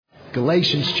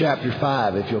Galatians chapter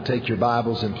 5, if you'll take your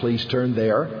Bibles and please turn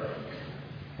there.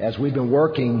 As we've been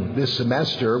working this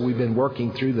semester, we've been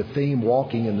working through the theme,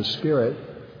 Walking in the Spirit.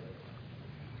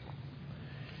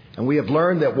 And we have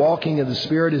learned that walking in the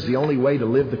Spirit is the only way to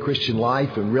live the Christian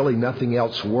life, and really nothing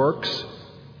else works.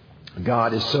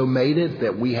 God has so made it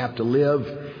that we have to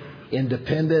live in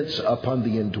dependence upon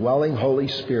the indwelling Holy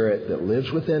Spirit that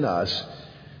lives within us,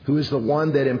 who is the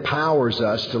one that empowers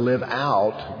us to live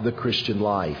out the Christian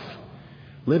life.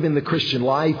 Living the Christian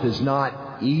life is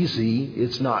not easy,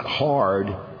 it's not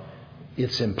hard,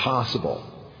 it's impossible.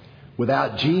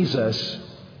 Without Jesus,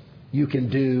 you can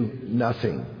do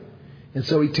nothing. And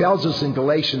so he tells us in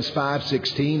Galatians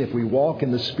 5:16, if we walk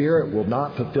in the Spirit, we'll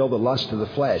not fulfill the lust of the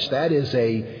flesh. That is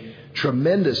a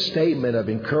tremendous statement of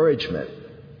encouragement.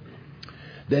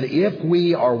 That if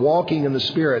we are walking in the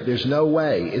Spirit, there's no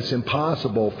way, it's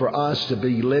impossible for us to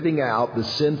be living out the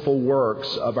sinful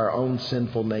works of our own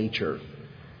sinful nature.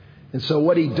 And so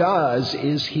what he does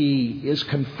is he is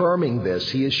confirming this.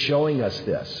 He is showing us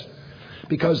this.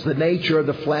 Because the nature of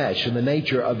the flesh and the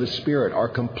nature of the Spirit are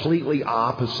completely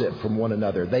opposite from one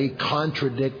another. They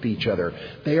contradict each other.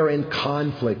 They are in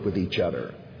conflict with each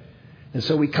other. And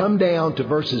so we come down to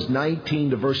verses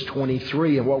 19 to verse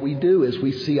 23, and what we do is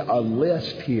we see a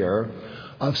list here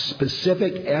of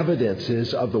specific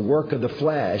evidences of the work of the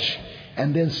flesh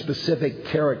and then specific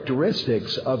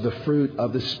characteristics of the fruit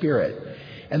of the Spirit.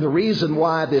 And the reason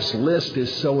why this list is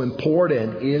so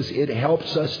important is it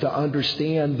helps us to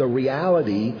understand the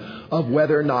reality of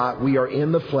whether or not we are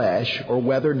in the flesh or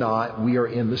whether or not we are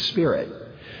in the Spirit.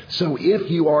 So if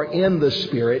you are in the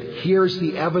Spirit, here's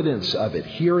the evidence of it.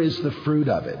 Here is the fruit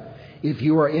of it. If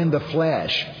you are in the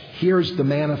flesh, here's the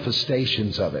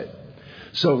manifestations of it.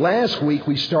 So last week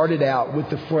we started out with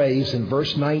the phrase in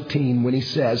verse 19 when he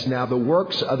says, now the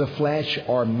works of the flesh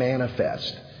are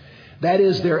manifest. That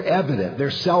is, they're evident. They're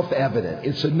self-evident.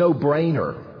 It's a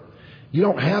no-brainer. You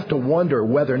don't have to wonder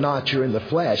whether or not you're in the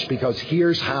flesh because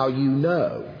here's how you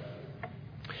know.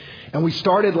 And we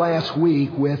started last week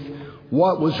with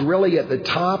what was really at the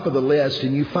top of the list,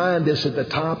 and you find this at the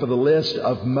top of the list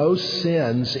of most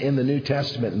sins in the New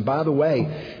Testament. And by the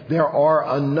way, there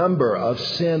are a number of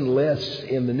sin lists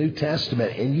in the New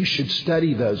Testament, and you should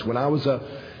study those. When I was a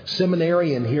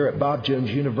seminarian here at Bob Jones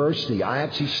University, I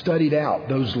actually studied out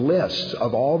those lists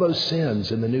of all those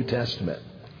sins in the New Testament.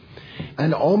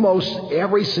 And almost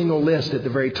every single list at the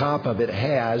very top of it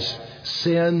has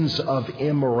sins of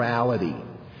immorality.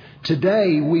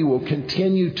 Today, we will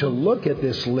continue to look at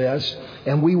this list,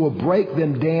 and we will break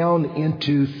them down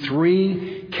into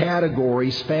three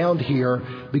categories found here,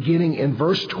 beginning in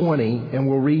verse 20, and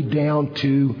we'll read down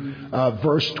to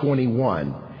verse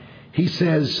 21. He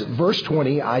says, verse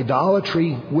 20,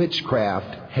 idolatry,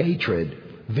 witchcraft,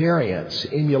 hatred, variance,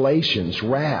 emulations,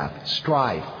 wrath,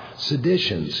 strife,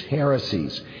 seditions,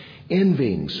 heresies,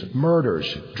 envyings, murders,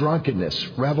 drunkenness,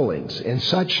 revelings, and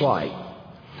such like,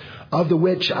 of the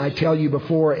which I tell you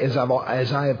before, as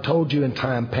I have told you in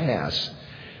time past,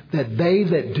 that they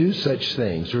that do such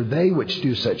things, or they which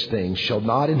do such things, shall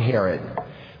not inherit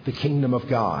the kingdom of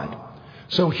God.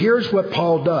 So here's what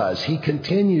Paul does. He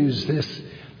continues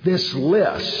this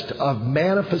list of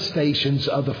manifestations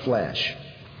of the flesh.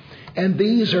 And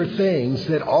these are things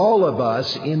that all of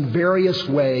us in various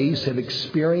ways have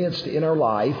experienced in our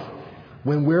life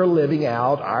when we're living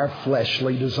out our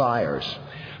fleshly desires.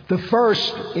 The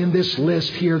first in this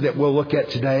list here that we'll look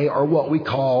at today are what we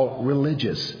call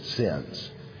religious sins.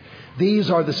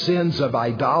 These are the sins of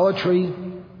idolatry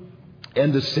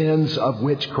and the sins of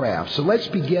witchcraft. So let's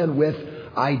begin with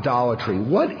idolatry.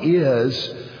 What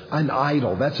is an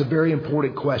idol? That's a very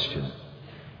important question.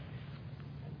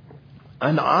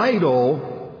 An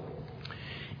idol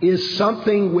is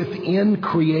something within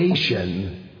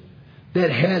creation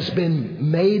that has been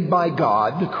made by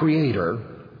God, the Creator,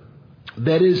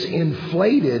 that is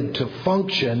inflated to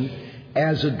function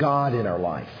as a God in our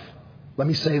life. Let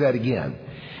me say that again.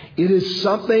 It is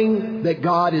something that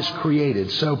God has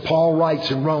created. So Paul writes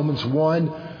in Romans 1,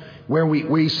 where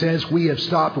he says we have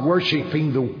stopped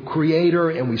worshiping the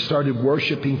Creator and we started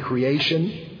worshiping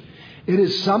creation. It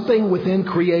is something within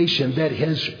creation that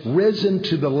has risen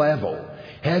to the level,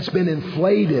 has been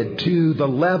inflated to the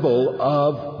level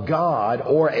of God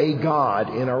or a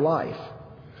God in our life.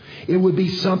 It would be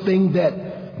something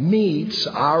that meets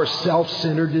our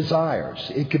self-centered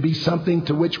desires. It could be something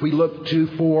to which we look to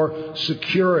for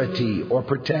security or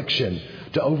protection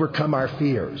to overcome our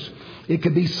fears. It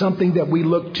could be something that we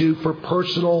look to for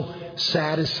personal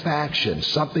satisfaction,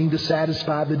 something to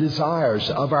satisfy the desires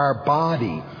of our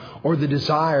body or the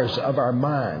desires of our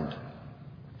mind.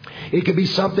 It could be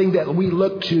something that we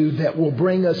look to that will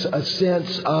bring us a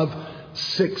sense of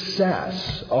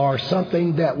success, or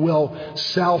something that will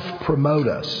self-promote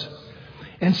us.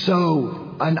 And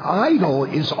so an idol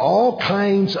is all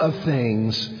kinds of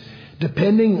things,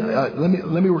 depending,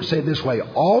 let me say it this way,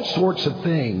 all sorts of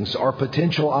things are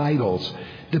potential idols,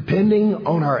 depending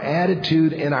on our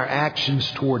attitude and our actions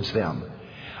towards them.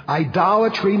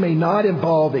 Idolatry may not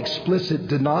involve explicit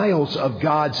denials of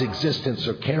God's existence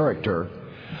or character,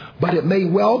 but it may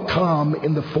well come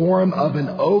in the form of an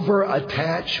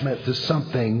over-attachment to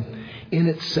something in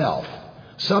itself.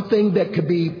 Something that could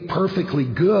be perfectly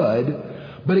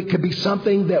good, but it could be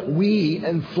something that we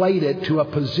inflate it to a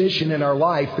position in our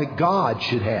life that God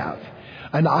should have.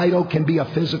 An idol can be a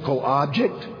physical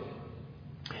object.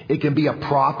 It can be a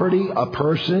property, a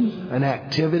person, an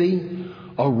activity,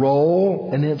 a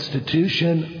role, an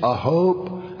institution, a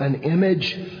hope, an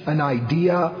image, an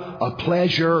idea, a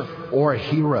pleasure, or a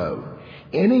hero.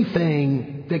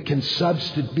 Anything that can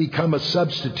become a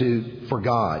substitute for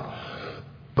God.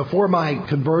 Before my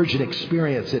conversion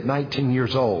experience at 19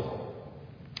 years old,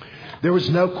 there was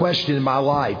no question in my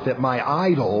life that my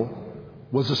idol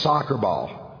was a soccer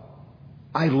ball.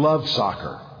 I loved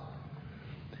soccer.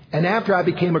 And after I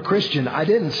became a Christian, I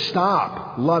didn't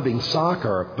stop loving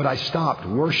soccer, but I stopped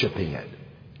worshiping it.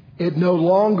 It no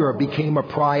longer became a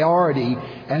priority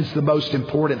as the most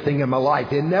important thing in my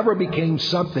life. It never became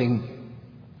something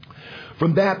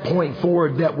from that point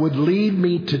forward that would lead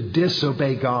me to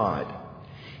disobey God.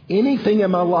 Anything in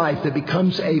my life that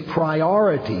becomes a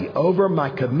priority over my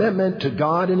commitment to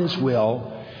God and His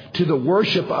will, to the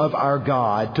worship of our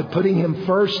God, to putting Him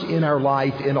first in our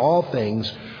life in all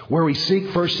things, where we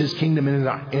seek first His kingdom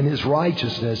and His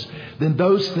righteousness, then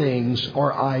those things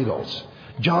are idols.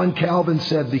 John Calvin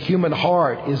said the human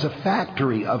heart is a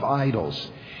factory of idols.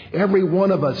 Every one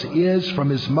of us is, from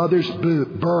his mother's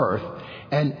birth,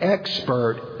 an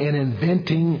expert in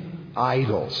inventing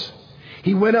idols.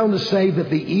 He went on to say that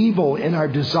the evil in our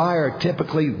desire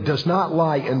typically does not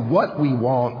lie in what we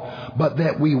want, but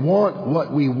that we want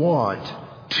what we want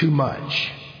too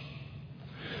much.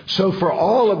 So for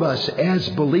all of us as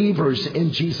believers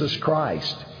in Jesus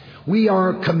Christ, we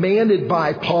are commanded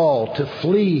by Paul to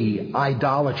flee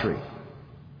idolatry,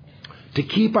 to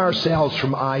keep ourselves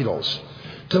from idols,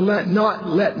 to let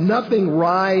nothing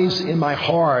rise in my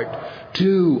heart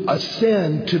to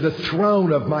ascend to the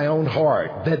throne of my own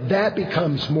heart, that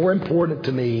becomes more important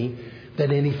to me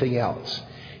than anything else.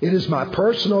 It is my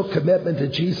personal commitment to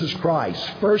Jesus Christ,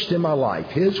 first in my life,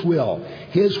 His will,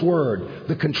 His word,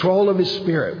 the control of His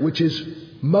Spirit, which is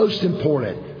most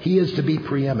important. He is to be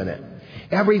preeminent.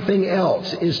 Everything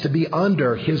else is to be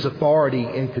under His authority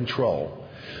and control.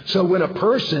 So when a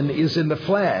person is in the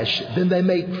flesh, then they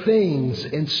make things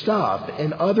and stuff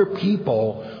and other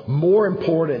people more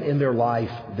important in their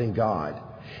life than God.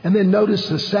 And then notice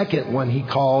the second one he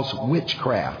calls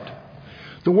witchcraft.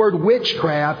 The word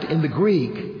witchcraft in the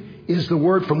Greek is the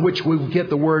word from which we get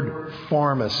the word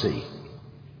pharmacy.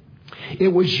 It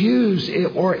was used,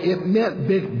 or it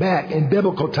meant back in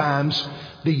biblical times,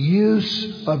 the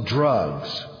use of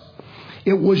drugs.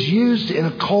 It was used in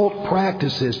occult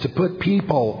practices to put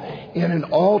people in an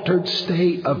altered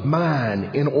state of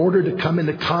mind in order to come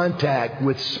into contact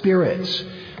with spirits,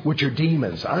 which are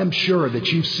demons. I'm sure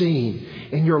that you've seen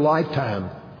in your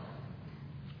lifetime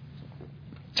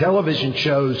television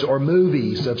shows or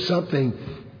movies of something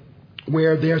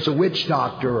where there's a witch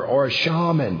doctor or a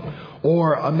shaman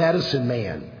or a medicine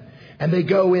man, and they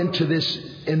go into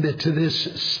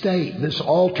this state, this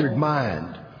altered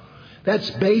mind.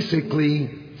 That's basically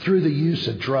through the use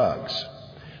of drugs.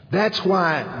 That's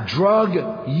why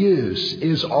drug use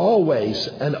is always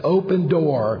an open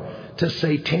door to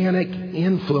satanic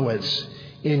influence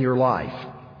in your life.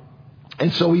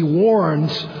 And so he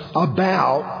warns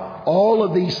about all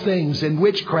of these things. And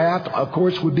witchcraft, of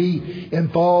course, would be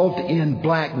involved in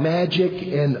black magic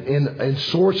and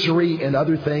sorcery and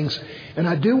other things. And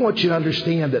I do want you to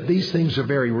understand that these things are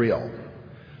very real.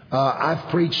 I've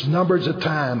preached numbers of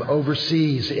time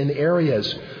overseas in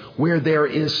areas where there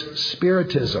is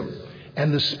spiritism,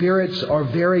 and the spirits are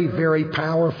very, very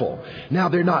powerful. Now,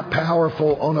 they're not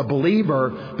powerful on a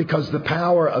believer because the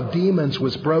power of demons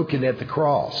was broken at the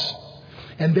cross,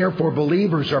 and therefore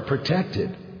believers are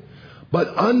protected. But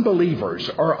unbelievers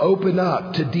are open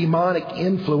up to demonic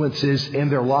influences in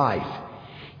their life.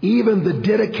 Even the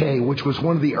Didache, which was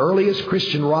one of the earliest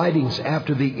Christian writings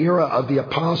after the era of the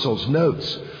apostles,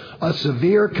 notes a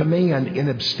severe command in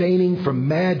abstaining from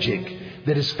magic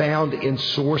that is found in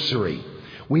sorcery.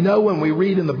 We know when we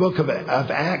read in the book of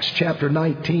Acts chapter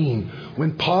 19,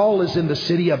 when Paul is in the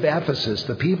city of Ephesus,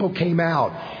 the people came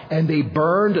out and they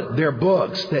burned their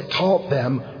books that taught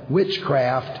them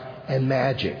witchcraft and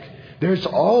magic. There's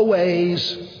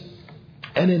always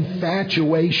an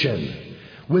infatuation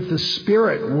with the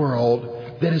spirit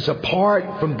world that is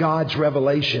apart from God's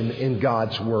revelation in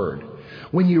God's Word.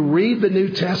 When you read the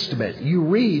New Testament, you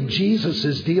read Jesus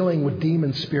is dealing with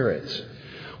demon spirits.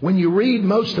 When you read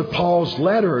most of Paul's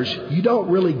letters, you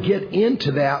don't really get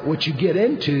into that. What you get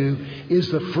into is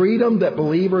the freedom that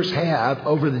believers have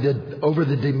over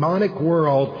the demonic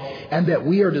world, and that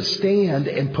we are to stand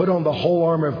and put on the whole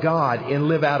armor of God and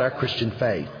live out our Christian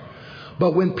faith.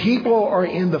 But when people are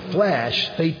in the flesh,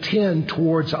 they tend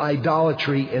towards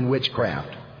idolatry and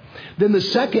witchcraft. Then the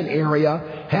second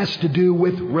area has to do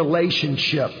with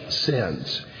relationship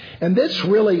sins. And this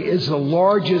really is the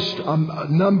largest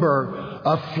number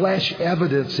of flesh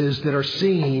evidences that are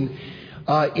seen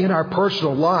in our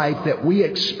personal life that we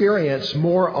experience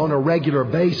more on a regular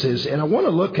basis. And I want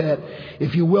to look at,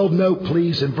 if you will note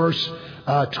please, in verse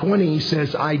 20, he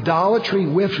says idolatry,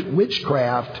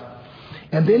 witchcraft.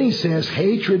 And then he says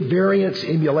hatred, variance,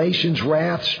 emulations,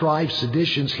 wrath, strife,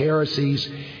 seditions, heresies,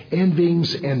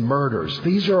 envyings, and murders.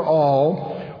 These are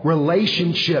all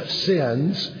relationship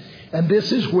sins. And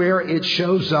this is where it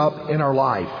shows up in our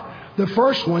life. The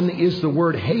first one is the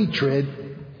word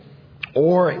hatred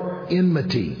or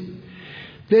enmity.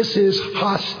 This is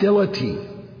hostility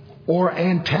or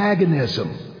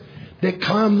antagonism that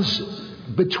comes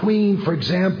between, for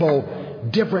example,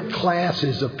 different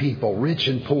classes of people, rich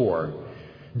and poor,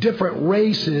 different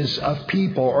races of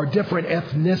people or different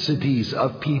ethnicities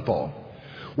of people,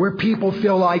 where people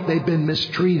feel like they've been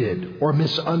mistreated or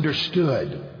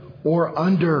misunderstood or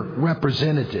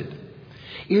underrepresented.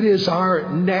 It is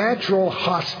our natural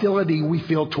hostility we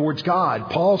feel towards God.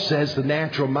 Paul says the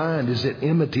natural mind is at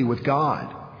enmity with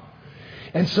God.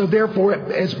 And so therefore,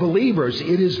 as believers,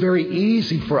 it is very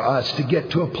easy for us to get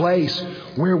to a place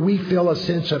where we feel a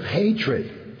sense of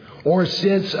hatred or a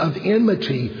sense of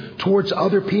enmity towards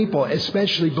other people,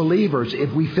 especially believers,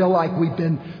 if we feel like we've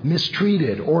been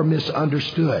mistreated or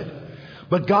misunderstood.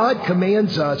 But God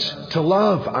commands us to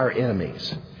love our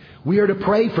enemies. We are to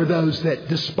pray for those that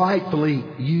despitefully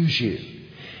use you.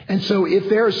 And so if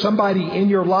there is somebody in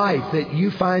your life that you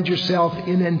find yourself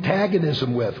in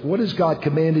antagonism with, what has God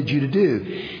commanded you to do?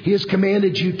 He has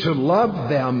commanded you to love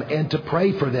them and to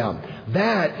pray for them.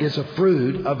 That is a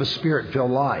fruit of a Spirit-filled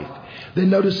life.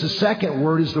 Then notice the second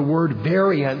word is the word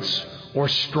variance or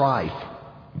strife.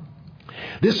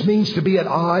 This means to be at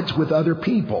odds with other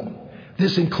people.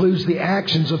 This includes the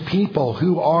actions of people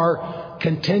who are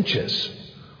contentious,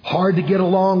 hard to get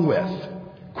along with,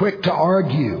 quick to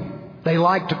argue. They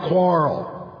like to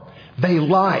quarrel. They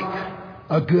like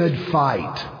a good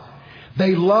fight.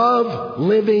 They love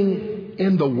living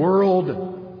in the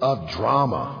world of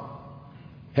drama.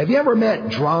 Have you ever met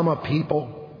drama people?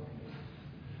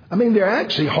 I mean, they're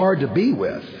actually hard to be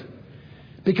with,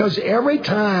 because every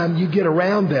time you get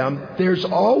around them, there's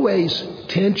always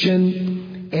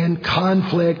tension and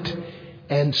conflict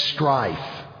and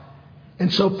strife.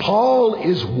 And so Paul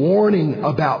is warning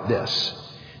about this.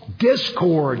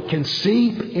 Discord can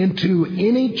seep into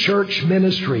any church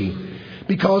ministry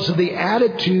because of the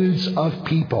attitudes of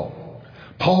people.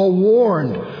 Paul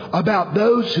warned about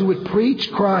those who would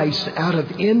preach Christ out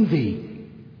of envy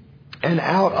and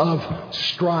out of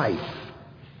strife.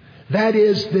 That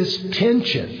is this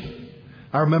tension.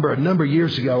 I remember a number of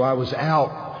years ago, I was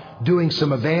out doing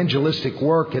some evangelistic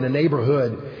work in a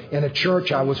neighborhood in a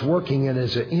church I was working in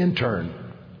as an intern.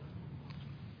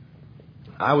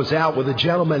 I was out with a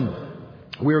gentleman.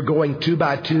 We were going 2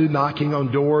 by 2, knocking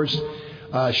on doors,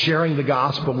 sharing the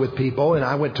gospel with people. And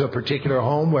I went to a particular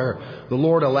home where the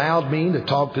Lord allowed me to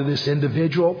talk to this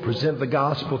individual, present the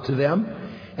gospel to them.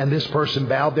 And this person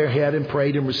bowed their head and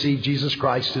prayed and received Jesus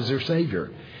Christ as their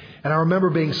Savior. And I remember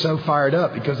being so fired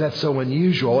up because that's so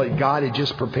unusual. God had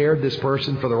just prepared this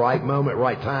person for the right moment,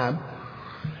 right time.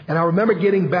 And I remember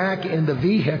getting back in the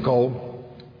vehicle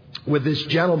with this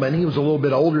gentleman. He was a little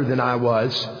bit older than I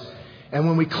was. And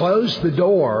when we closed the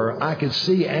door, I could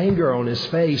see anger on his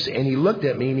face. And he looked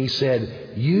at me and he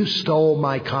said, "You stole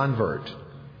my convert."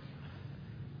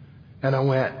 And I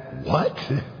went, "What?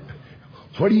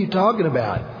 What are you talking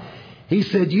about?" He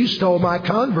said, "You stole my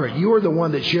convert. You were the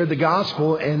one that shared the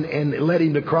gospel and led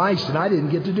him to Christ, and I didn't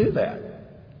get to do that."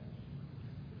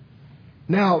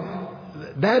 Now,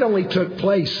 that only took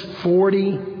place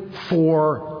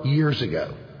 44 years ago.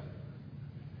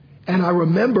 And I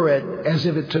remember it as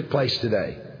if it took place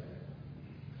today.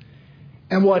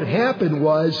 And what happened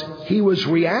was he was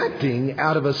reacting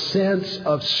out of a sense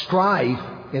of strife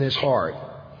in his heart.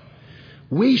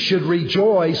 We should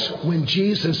rejoice when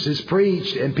Jesus is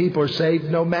preached and people are saved,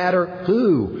 no matter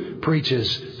who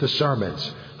preaches the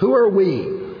sermons. Who are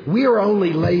we? We are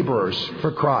only laborers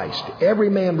for Christ. Every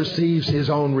man receives his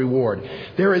own reward.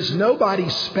 There is nobody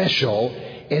special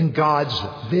in God's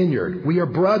vineyard. We are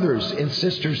brothers and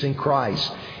sisters in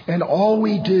Christ. And all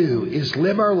we do is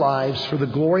live our lives for the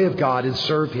glory of God and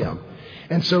serve Him.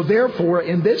 And so therefore,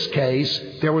 in this case,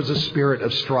 there was a spirit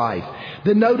of strife.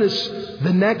 Then notice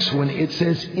the next one. It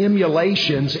says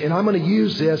emulations. And I'm going to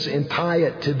use this and tie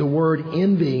it to the word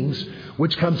envyings,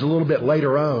 which comes a little bit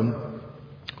later on.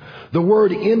 The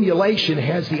word emulation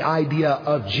has the idea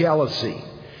of jealousy.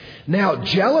 Now,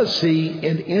 jealousy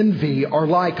and envy are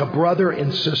like a brother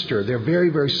and sister. They're very,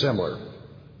 very similar,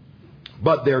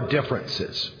 but they're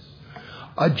differences.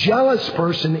 A jealous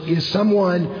person is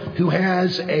someone who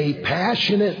has a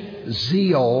passionate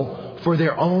zeal for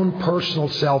their own personal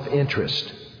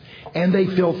self-interest, and they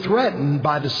feel threatened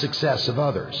by the success of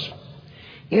others.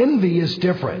 Envy is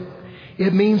different.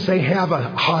 It means they have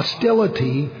a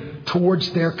hostility towards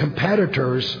their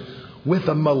competitors with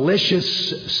a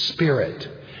malicious spirit.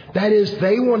 That is,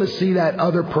 they want to see that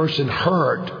other person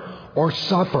hurt or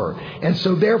suffer. And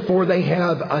so therefore they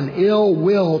have an ill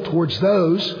will towards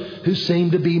those who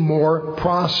seem to be more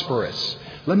prosperous.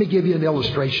 Let me give you an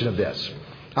illustration of this.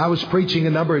 I was preaching a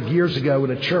number of years ago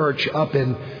in a church up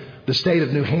in the state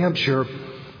of New Hampshire.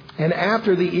 And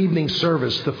after the evening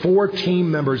service, the 4 team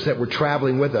members that were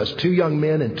traveling with us, 2 young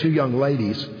men and 2 young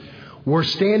ladies, were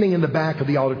standing in the back of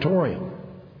the auditorium.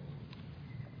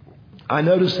 I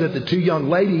noticed that the 2 young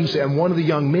ladies and one of the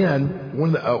young men,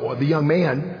 the young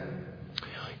man,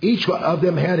 each of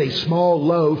them had a small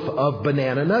loaf of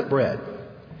banana nut bread.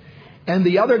 And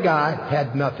the other guy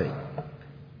had nothing.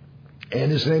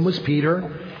 And his name was Peter.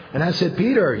 And I said,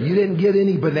 Peter, you didn't get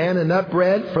any banana nut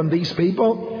bread from these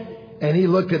people? And he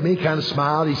looked at me, kind of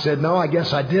smiled. He said, no, I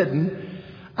guess I didn't.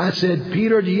 I said,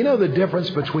 Peter, do you know the difference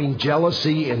between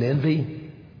jealousy and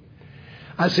envy?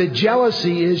 I said,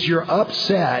 jealousy is you're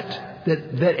upset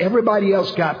that everybody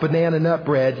else got banana nut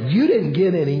bread. You didn't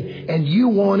get any, and you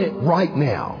want it right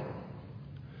now.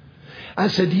 I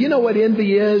said, do you know what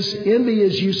envy is? Envy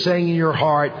is you saying in your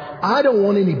heart, I don't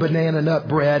want any banana nut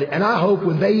bread, and I hope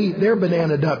when they eat their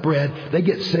banana nut bread, they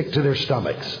get sick to their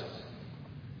stomachs.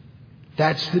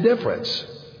 That's the difference.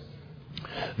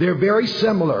 They're very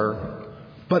similar,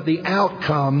 but the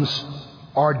outcomes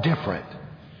are different.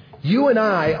 You and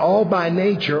I, all by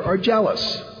nature, are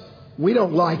jealous. We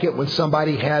don't like it when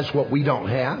somebody has what we don't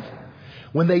have.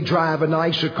 When they drive a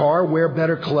nicer car, wear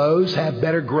better clothes, have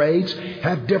better grades,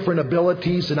 have different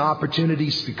abilities and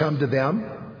opportunities to come to them.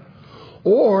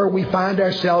 Or we find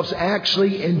ourselves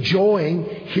actually enjoying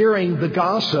hearing the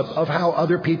gossip of how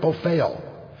other people fail.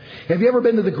 Have you ever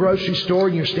been to the grocery store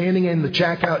and you're standing in the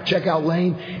checkout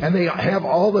lane and they have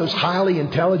all those highly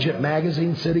intelligent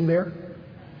magazines sitting there?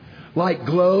 Like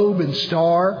Globe and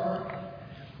Star.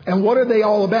 And what are they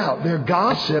all about? They're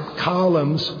gossip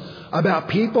columns about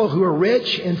people who are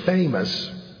rich and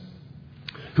famous,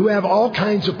 who have all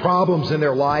kinds of problems in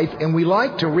their life. And we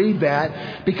like to read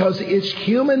that because it's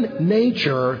human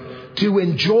nature to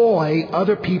enjoy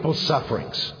other people's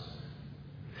sufferings.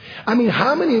 I mean,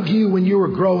 how many of you, when you were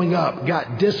growing up,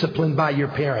 got disciplined by your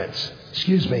parents?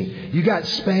 You got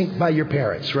spanked by your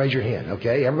parents. Raise your hand,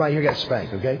 okay? Everybody here got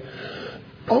spanked, okay?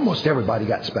 Almost everybody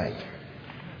got spanked.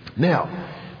 Now,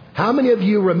 how many of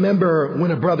you remember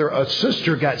when a brother or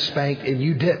sister got spanked and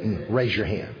you didn't? Raise your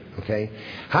hand, okay?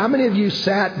 How many of you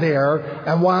sat there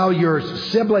and while your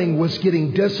sibling was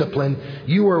getting disciplined,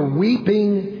 you were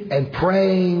weeping and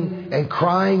praying and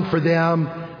crying for them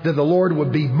that the Lord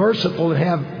would be merciful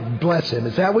and bless him?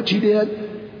 Is that what you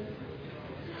did?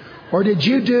 Or did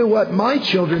you do what my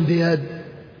children did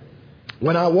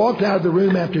when I walked out of the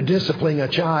room after disciplining a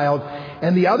child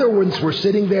and the other ones were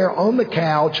sitting there on the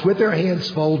couch with their hands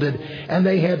folded and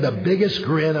they had the biggest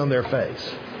grin on their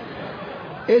face?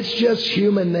 It's just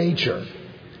human nature.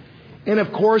 And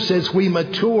of course, as we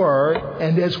mature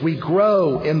and as we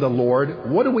grow in the Lord,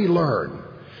 what do we learn?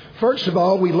 First of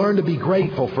all, we learn to be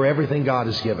grateful for everything God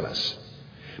has given us.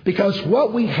 Because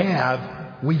what we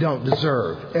have, we don't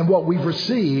deserve. And what we've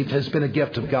received has been a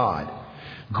gift of God.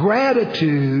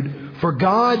 Gratitude for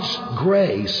God's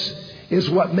grace is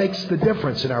what makes the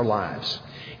difference in our lives.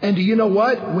 And do you know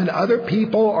what? When other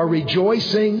people are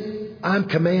rejoicing, I'm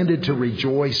commanded to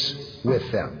rejoice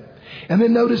with them. And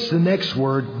then notice the next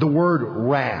word, the word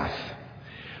wrath.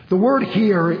 The word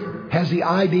here has the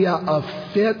idea of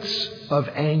fits of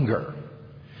anger.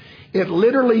 It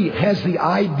literally has the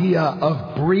idea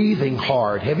of breathing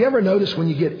hard. Have you ever noticed when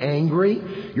you get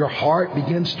angry, your heart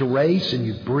begins to race and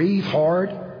you breathe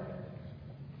hard?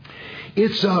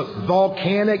 It's a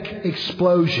volcanic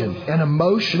explosion, an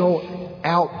emotional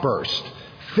outburst,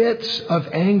 fits of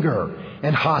anger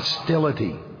and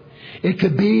hostility. It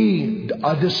could be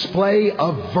a display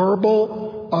of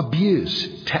verbal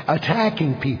abuse,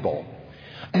 attacking people,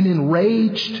 an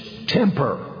enraged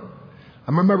temper.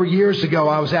 I remember years ago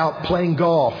I was out playing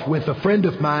golf with a friend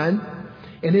of mine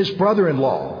and his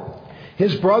brother-in-law.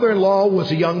 His brother-in-law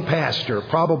was a young pastor,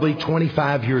 probably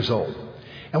 25 years old.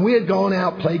 And we had gone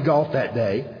out, played golf that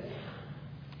day.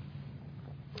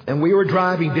 And we were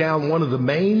driving down one of the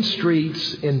main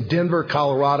streets in Denver,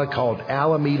 Colorado called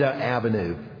Alameda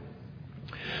Avenue.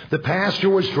 The pastor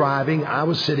was driving, I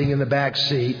was sitting in the back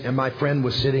seat, and my friend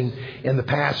was sitting in the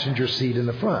passenger seat in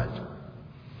the front.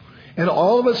 And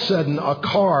all of a sudden, a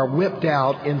car whipped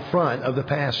out in front of the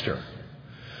pastor.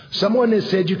 Someone has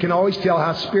said you can always tell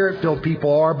how spirit-filled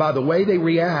people are by the way they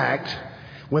react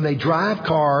when they drive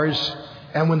cars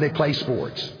and when they play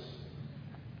sports.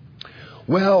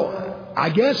 Well, I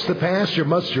guess the pastor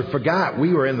must have forgot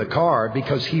we were in the car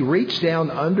because he reached down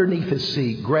underneath his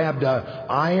seat, grabbed an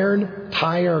iron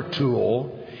tire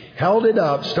tool, held it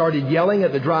up, started yelling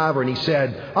at the driver, and he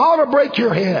said, "I ought to break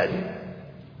your head."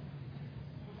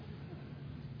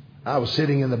 I was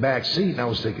sitting in the back seat and I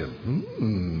was thinking,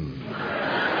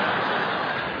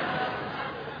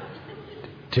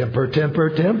 temper, temper,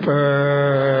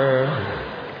 temper.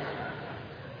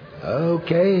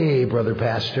 Okay, brother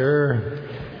pastor,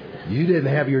 you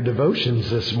didn't have your devotions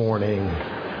this morning.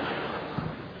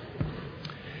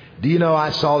 Do you know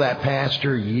I saw that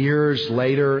pastor years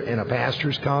later in a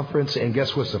pastor's conference, and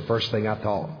guess what's the first thing I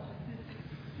thought?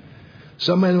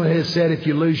 Someone has said if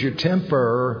you lose your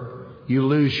temper, you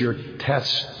lose your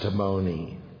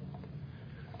testimony.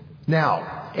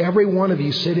 Now, every one of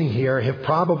you sitting here have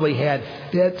probably had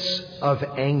fits of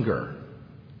anger.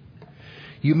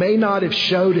 You may not have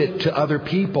showed it to other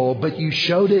people, but you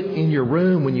showed it in your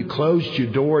room when you closed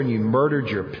your door and you murdered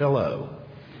your pillow.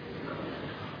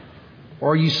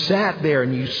 Or you sat there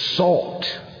and you sulked.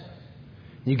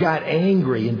 You got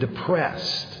angry and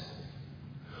depressed.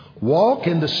 Walk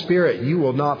in the Spirit, you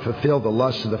will not fulfill the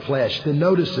lust of the flesh. Then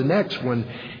notice the next one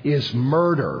is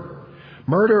murder.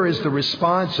 Murder is the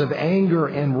response of anger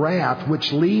and wrath,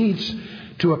 which leads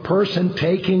to a person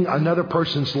taking another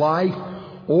person's life.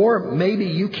 Or maybe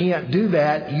you can't do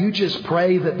that. You just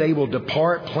pray that they will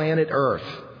depart planet Earth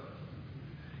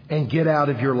and get out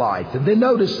of your life. And then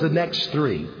notice the next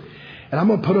three. And I'm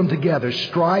going to put them together.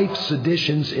 Strife,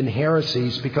 seditions, and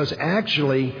heresies, because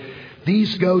actually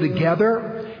these go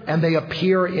together and they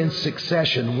appear in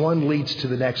succession. One leads to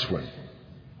the next one.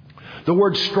 The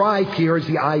word strife here is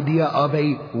the idea of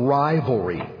a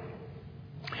rivalry.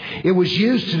 It was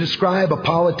used to describe a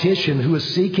politician who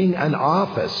is seeking an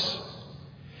office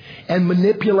and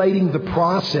manipulating the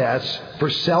process for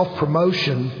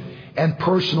self-promotion and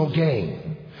personal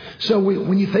gain. So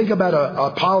when you think about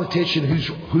a politician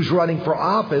who's running for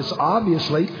office,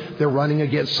 obviously they're running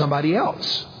against somebody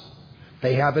else.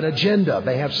 They have an agenda.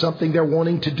 They have something they're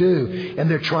wanting to do, and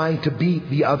they're trying to beat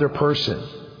the other person.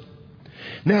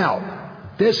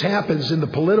 Now, this happens in the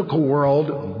political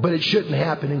world, but it shouldn't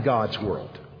happen in God's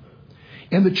world.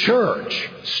 In the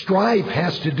church, strife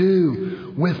has to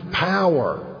do with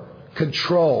power,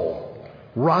 control,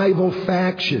 rival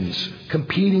factions,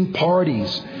 competing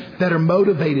parties that are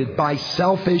motivated by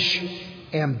selfish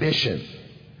ambition.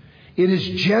 It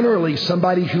is generally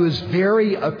somebody who is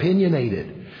very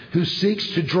opinionated, who seeks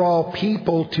to draw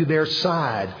people to their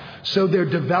side. So they're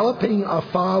developing a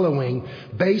following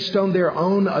based on their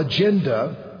own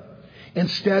agenda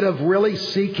instead of really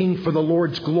seeking for the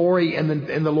Lord's glory and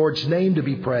the Lord's name to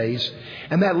be praised.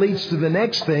 And that leads to the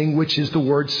next thing, which is the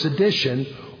word sedition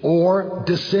or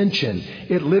dissension.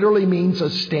 It literally means a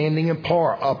standing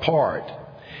apart.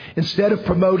 Instead of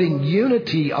promoting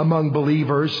unity among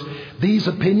believers, these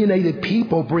opinionated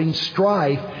people bring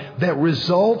strife that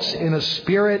results in a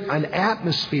spirit, an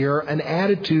atmosphere, an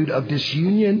attitude of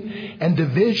disunion and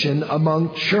division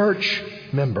among church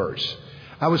members.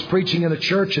 I was preaching in a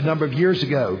church a number of years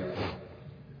ago,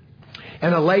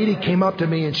 and a lady came up to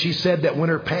me and she said that when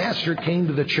her pastor came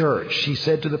to the church, she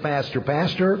said to the pastor,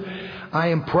 "Pastor, I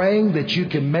am praying that you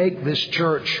can make this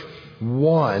church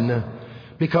one,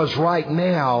 because right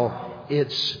now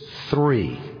it's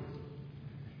three."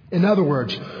 In other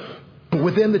words,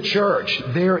 within the church,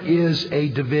 there is a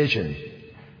division.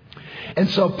 And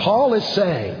so Paul is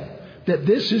saying that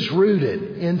this is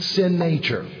rooted in sin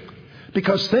nature.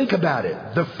 Because think about it,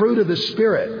 the fruit of the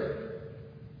Spirit.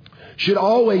 should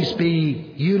always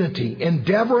be unity,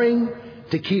 endeavoring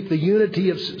to keep the unity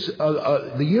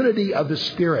of the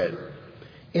Spirit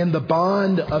in the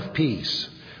bond of peace.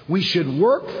 We should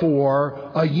work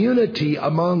for a unity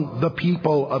among the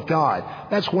people of God.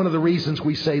 That's one of the reasons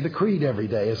we say the creed every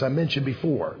day, as I mentioned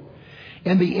before.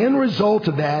 And the end result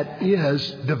of that is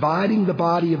dividing the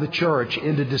body of the church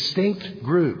into distinct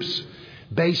groups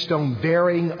based on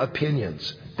varying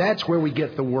opinions. That's where we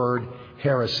get the word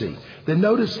heresy. Then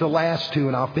notice the last two,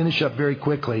 and I'll finish up very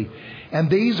quickly. And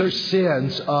these are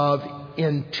sins of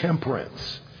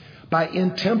intemperance. By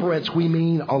intemperance, we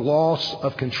mean a loss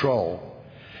of control.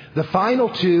 The final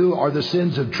two are the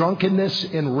sins of drunkenness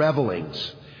and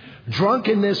revelings.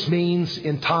 Drunkenness means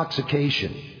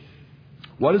intoxication.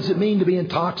 What does it mean to be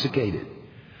intoxicated?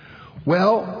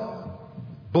 Well,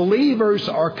 believers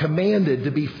are commanded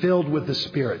to be filled with the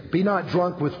Spirit. Be not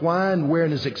drunk with wine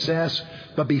wherein is excess,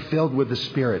 but be filled with the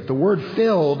Spirit. The word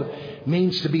filled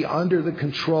means to be under the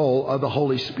control of the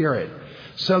Holy Spirit,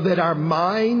 so that our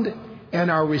mind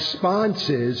and our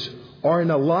responses are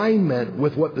in alignment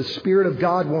with what the Spirit of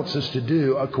God wants us to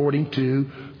do according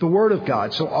to the Word of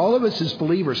God. So all of us as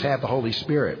believers have the Holy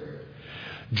Spirit.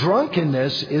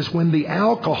 Drunkenness is when the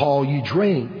alcohol you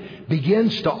drink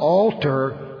begins to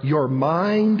alter your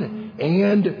mind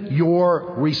and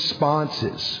your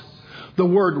responses. The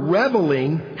word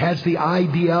reveling has the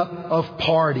idea of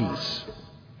parties.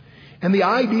 And the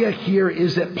idea here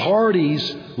is that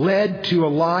parties led to a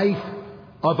life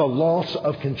of a loss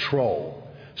of control.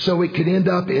 So it could end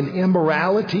up in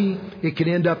immorality, it could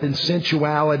end up in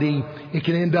sensuality, it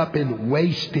can end up in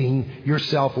wasting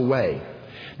yourself away.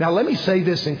 Now let me say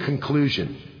this in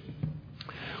conclusion.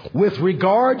 With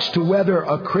regards to whether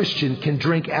a Christian can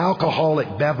drink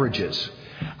alcoholic beverages,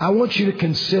 I want you to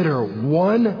consider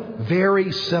one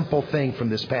very simple thing from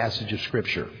this passage of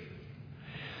Scripture.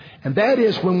 And that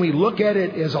is, when we look at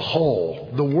it as a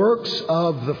whole, the works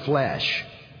of the flesh,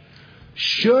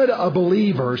 should a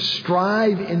believer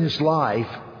strive in his life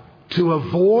to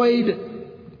avoid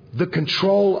the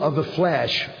control of the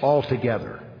flesh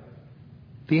altogether?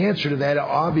 The answer to that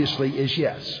obviously is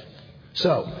yes.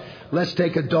 So, let's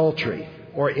take adultery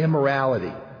or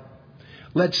immorality.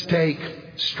 Let's take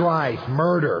strife,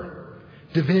 murder,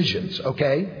 divisions,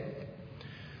 okay?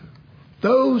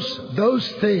 Those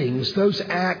things, those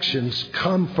actions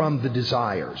come from the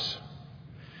desires.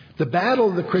 The battle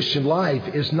of the Christian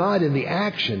life is not in the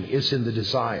action, it's in the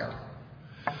desire.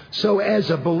 So as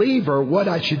a believer, what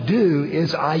I should do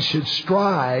is I should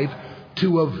strive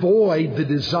to avoid the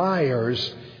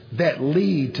desires that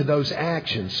lead to those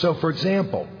actions. So for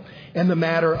example, in the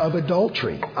matter of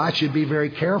adultery, I should be very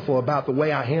careful about the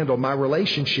way I handle my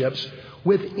relationships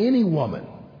with any woman.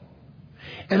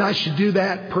 And I should do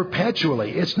that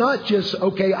perpetually. It's not just,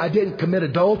 okay, I didn't commit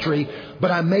adultery,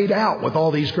 but I made out with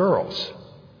all these girls.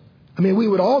 I mean, we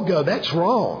would all go, that's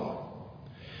wrong.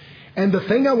 And the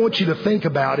thing I want you to think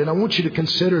about, and I want you to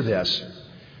consider this,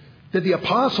 that the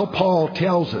Apostle Paul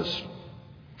tells us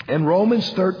in Romans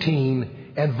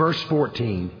 13 and verse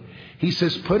 14, he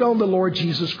says, put on the Lord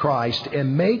Jesus Christ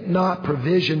and make not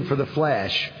provision for the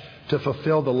flesh to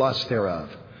fulfill the lust thereof.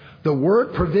 The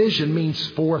word provision means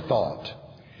forethought.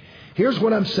 Here's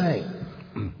what I'm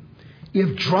saying.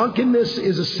 If drunkenness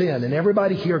is a sin, and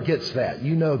everybody here gets that,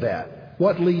 you know that,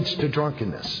 what leads to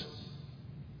drunkenness?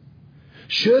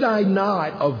 Should I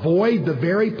not avoid the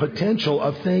very potential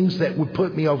of things that would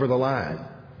put me over the line?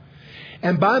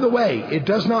 And by the way, it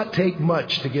does not take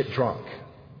much to get drunk.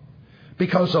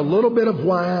 Because a little bit of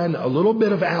wine, a little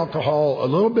bit of alcohol, a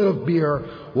little bit of beer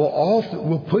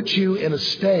will put you in a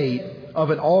state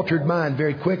of an altered mind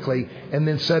very quickly, and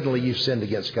then suddenly you've sinned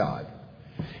against God.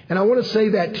 And I want to say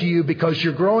that to you because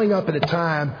you're growing up at a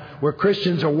time where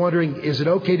Christians are wondering, is it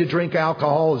okay to drink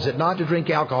alcohol? Is it not to drink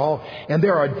alcohol? And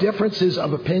there are differences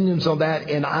of opinions on that,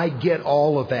 and I get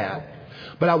all of that.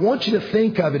 But I want you to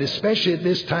think of it, especially at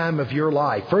this time of your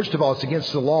life. First of all, it's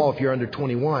against the law if you're under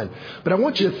 21. But I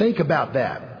want you to think about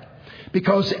that.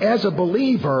 Because as a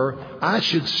believer, I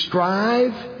should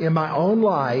strive in my own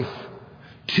life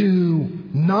to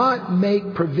not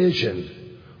make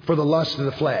provision for the lust of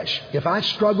the flesh. If I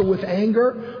struggle with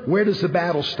anger, where does the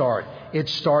battle start? It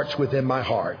starts within my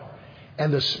heart.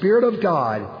 And the Spirit of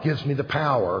God gives me the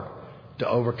power to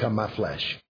overcome my flesh.